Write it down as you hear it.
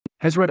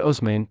Hazrat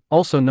Usman,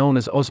 also known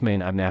as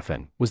Usman ibn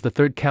Affan, was the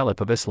third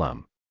Caliph of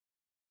Islam.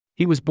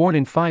 He was born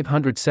in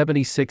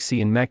 576 CE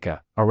in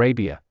Mecca,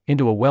 Arabia,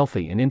 into a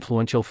wealthy and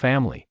influential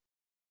family.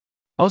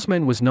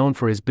 Usman was known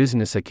for his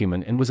business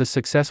acumen and was a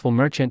successful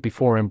merchant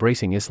before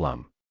embracing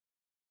Islam.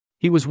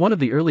 He was one of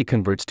the early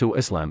converts to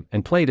Islam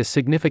and played a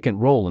significant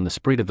role in the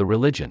spread of the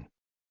religion.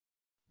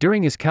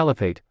 During his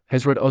caliphate,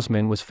 Hazrat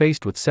Usman was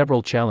faced with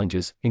several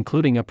challenges,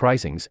 including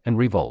uprisings and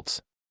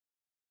revolts.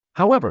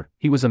 However,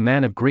 he was a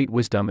man of great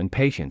wisdom and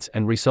patience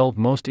and resolved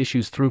most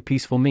issues through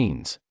peaceful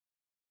means.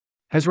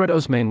 Hazrat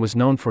Usman was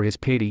known for his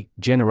piety,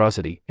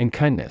 generosity, and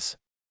kindness.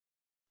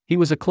 He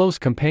was a close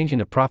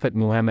companion of Prophet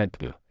Muhammad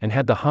and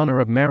had the honor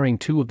of marrying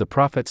two of the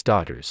Prophet's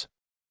daughters.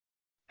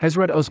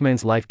 Hazrat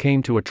Usman's life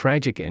came to a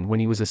tragic end when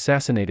he was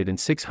assassinated in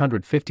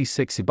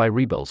 656 by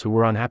rebels who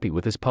were unhappy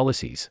with his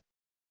policies.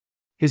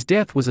 His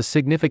death was a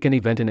significant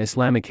event in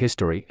Islamic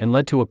history and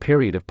led to a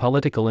period of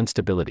political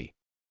instability.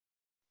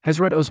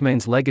 Hazrat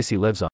Usman's legacy lives on.